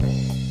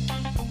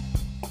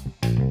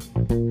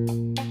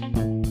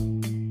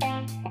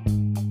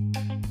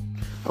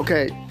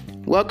Okay,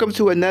 welcome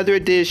to another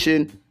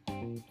edition,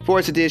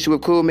 fourth edition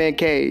with Cool Man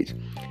Cage.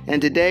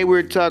 And today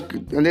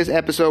in this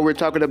episode, we're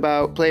talking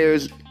about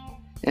players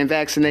and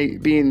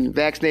being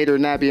vaccinated or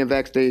not being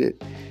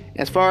vaccinated.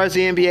 As far as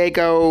the NBA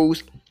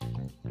goes,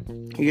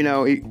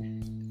 the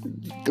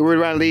word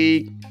around the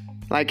league,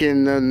 like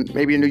in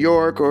maybe in New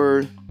York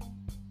or,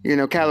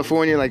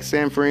 California, like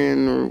San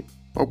Fran or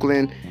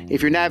Oakland,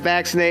 if you're not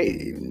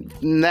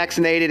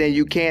vaccinated and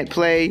you can't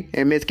play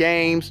and miss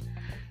games,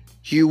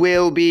 you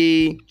will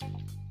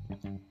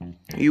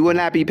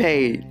not be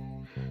paid.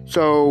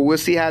 So we'll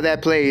see how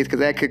that plays, because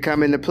that could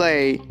come into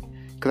play,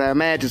 because I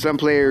imagine some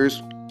players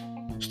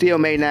still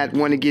may not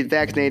want to get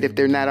vaccinated if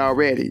they're not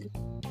already.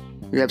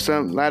 You have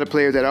a lot of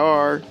players that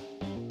are,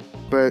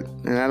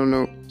 and I don't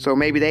know. So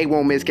maybe they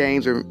won't miss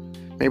games, or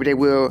maybe they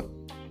will.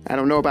 I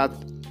don't know about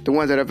the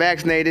ones that are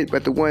vaccinated,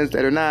 but the ones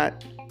that are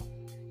not,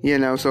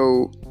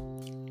 so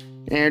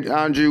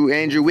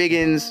Andrew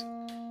Wiggins,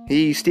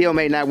 he still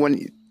may not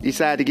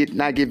decide to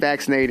not get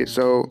vaccinated.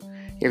 So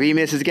if he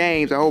misses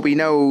games, I hope he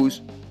knows,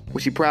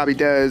 which he probably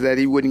does, that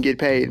he wouldn't get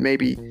paid.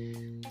 Maybe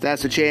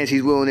that's a chance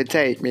he's willing to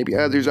take. Maybe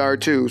others are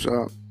too.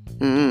 So,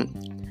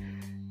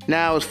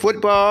 Now, as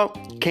football,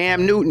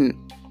 Cam Newton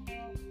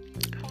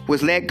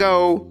was let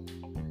go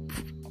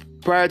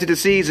prior to the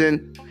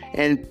season,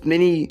 and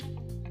many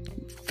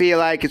feel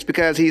like it's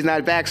because he's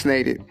not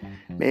vaccinated.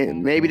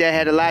 Maybe that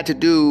had a lot to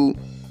do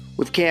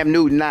with Cam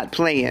Newton not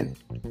playing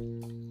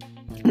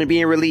and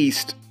being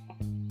released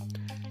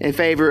in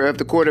favor of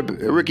the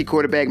rookie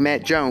quarterback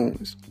Matt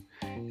Jones.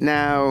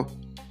 Now,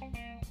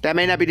 that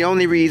may not be the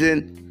only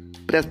reason,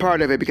 but that's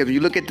part of it, because when you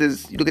look at the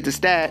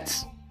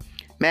stats,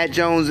 Matt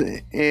Jones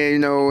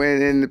and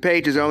the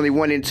Patriots are only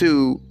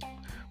 1-2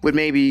 with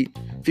maybe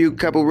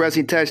couple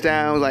rushing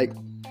touchdowns,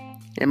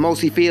 and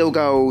mostly field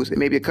goals, and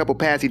maybe a couple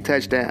passing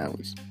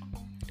touchdowns.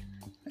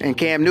 And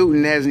Cam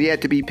Newton hasn't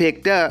yet to be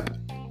picked up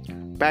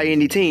by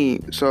any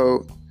team.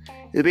 So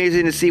it'll be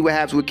interesting to see what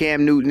happens with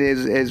Cam Newton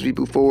as we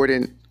move forward.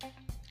 And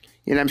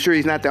I'm sure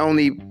he's not the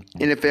only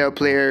NFL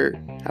player,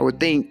 I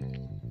would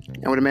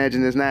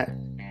imagine, that's not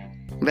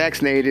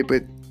vaccinated,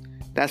 but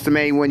that's the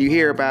main one you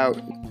hear about.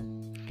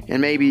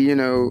 And maybe,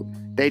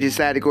 they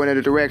decide to go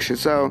another direction.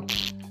 So,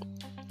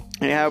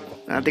 I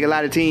think a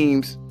lot of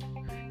teams,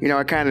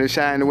 are kind of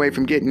shying away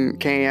from getting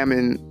Cam.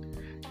 And,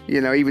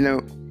 even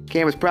though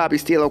Cam is probably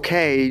still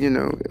okay,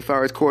 as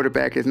far as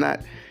quarterback, is not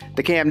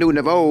the Cam Newton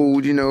of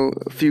old, a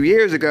few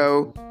years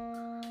ago.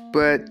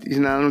 But, I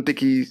don't think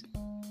he's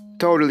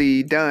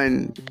totally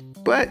done.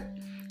 But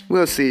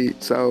we'll see.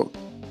 So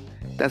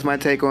that's my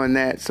take on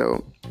that.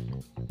 So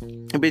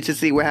I'll be to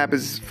see what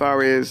happens as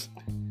far as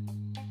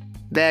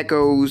that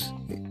goes,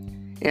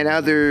 and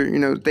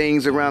other,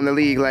 things around the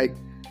league, like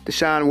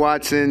Deshaun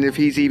Watson, if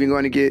he's even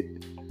going to get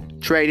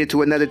traded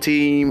to another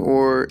team,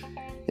 or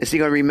is he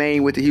going to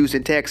remain with the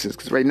Houston Texans?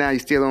 Because right now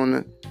he's still on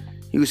the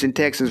Houston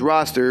Texans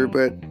roster,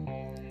 but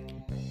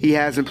he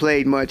hasn't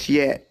played much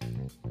yet.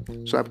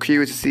 So I'm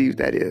curious to see if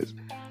that is.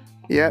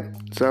 Yep.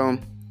 So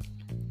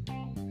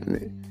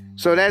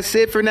that's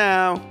it for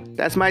now.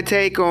 That's my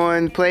take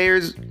on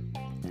players,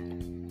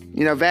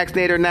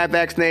 vaccinated or not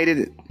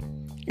vaccinated,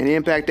 and the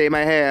impact they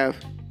might have.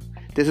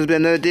 This has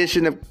been another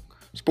edition of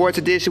Sports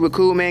Edition with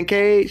Cool Man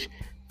Cage.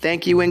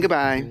 Thank you and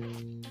goodbye.